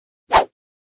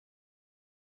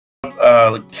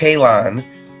up Khaylan.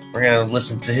 We're going to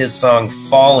listen to his song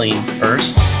Falling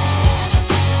first.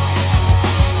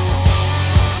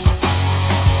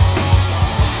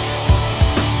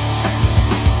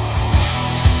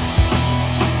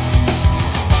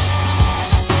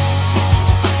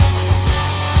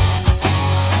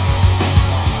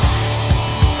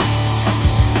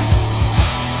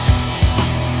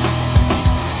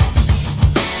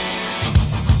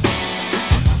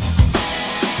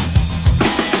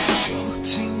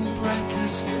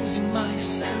 Losing my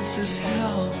senses,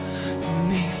 hell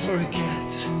me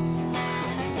forget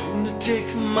when to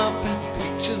take my pet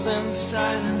pictures and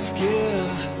silence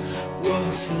give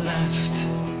what's left.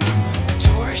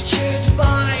 Tortured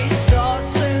by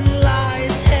thoughts and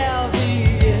lies, heavy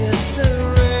is the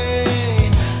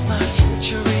rain. My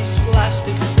future is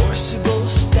plastic, forcible,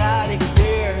 static.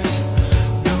 There's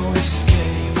no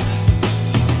escape.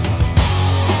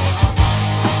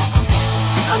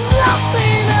 I'm lost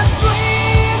in a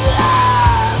dreamless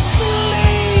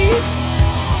sleep.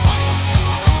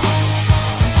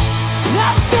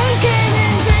 I'm sinking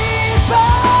in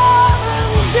deeper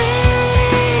than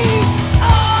deep.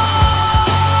 Oh.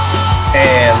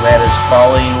 And that is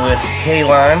Falling with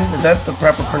Khaylan. Is that the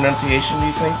proper pronunciation, do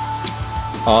you think?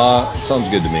 It sounds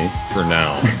good to me for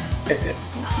now.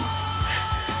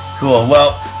 Cool.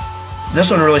 Well, this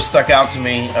one really stuck out to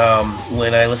me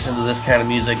when I listened to this kind of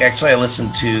music. Actually, I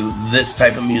listened to this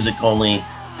type of music only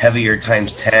heavier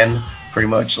times 10, pretty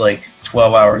much like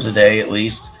 12 hours a day at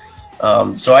least.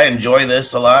 So I enjoy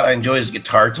this a lot. I enjoy his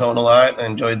guitar tone a lot. I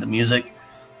enjoyed the music.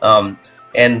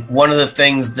 And one of the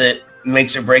things that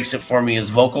makes or breaks it for me is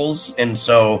vocals. And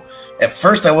so at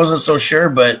first I wasn't so sure,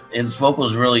 but his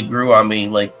vocals really grew on me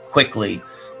like quickly.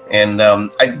 And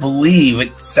I believe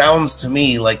it sounds to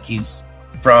me like he's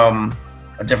from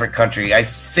a different country. I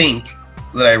think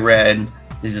that I read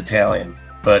he's Italian,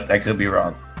 but I could be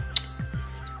wrong.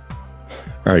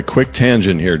 All right, quick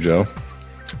tangent here, Joe.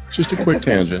 Just a quick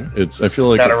tangent. I feel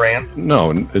like not a rant.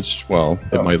 No,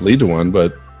 it might lead to one,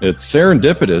 but it's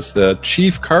serendipitous that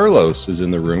Chief Carlos is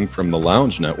in the room from the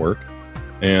Lounge Network,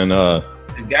 and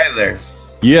good guy there.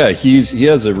 Yeah, he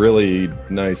has a really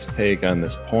nice take on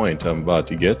this point I'm about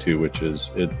to get to, which is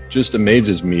it just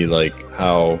amazes me like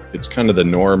how it's kind of the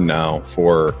norm now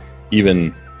for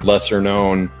even lesser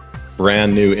known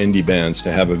brand new indie bands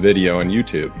to have a video on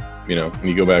YouTube. You know, when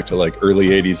you go back to like early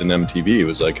 80s and MTV, it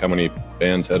was like how many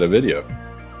bands had a video?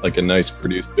 Like a nice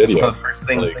produced video. That's one of the first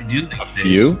things like they do these days.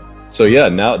 Few? So yeah,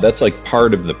 now that's like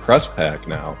part of the press pack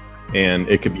now. And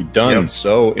it could be done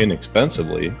so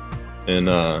inexpensively. And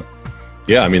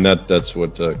yeah, I mean that's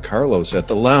what Carlos at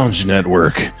the Lounge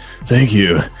Network, thank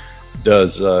you,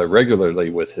 does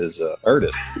regularly with his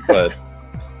artists. But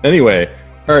anyway,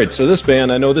 all right. So this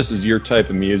band, I know this is your type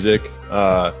of music.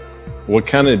 What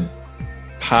kind of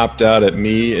popped out at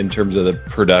me in terms of the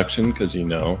production, because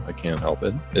I can't help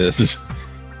it, is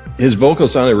his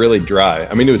vocals sounded really dry.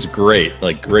 I mean, it was great,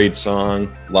 like great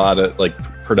song, a lot of like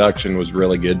production was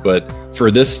really good, but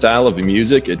for this style of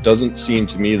music, it doesn't seem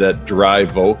to me that dry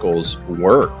vocals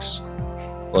works.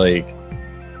 Like,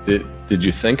 did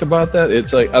you think about that?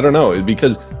 It's like, I don't know,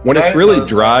 because when it's really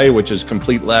dry, which is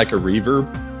complete lack of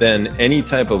reverb, then any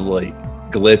type of like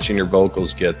glitch in your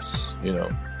vocals gets,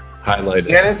 highlighted.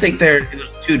 Yeah, I didn't think it was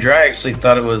too dry. I actually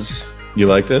thought it was. You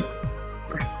liked it?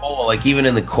 Pretty cool. Like even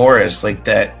in the chorus, like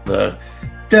the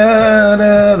da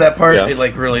da, that part, it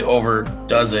like really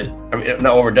overdoes it. I mean,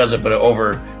 not overdoes it, but it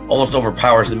almost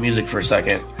overpowers the music for a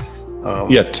second.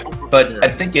 But I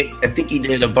think he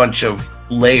did a bunch of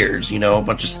layers, a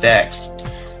bunch of stacks.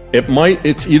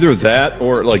 It's either that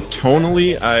or like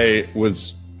tonally, I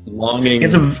was longing.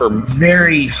 It's a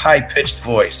very high pitched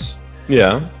voice.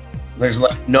 Yeah. There's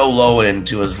like no low end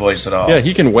to his voice at all. Yeah,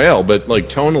 he can wail, but like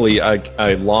tonally,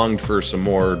 I longed for some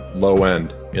more low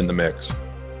end in the mix.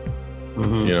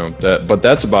 Mm-hmm. But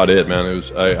that's about it, man.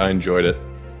 I enjoyed it.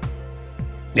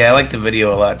 Yeah, I like the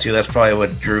video a lot too. That's probably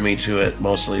what drew me to it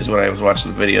mostly, is when I was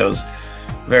watching the videos.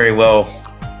 Very well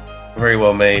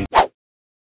made.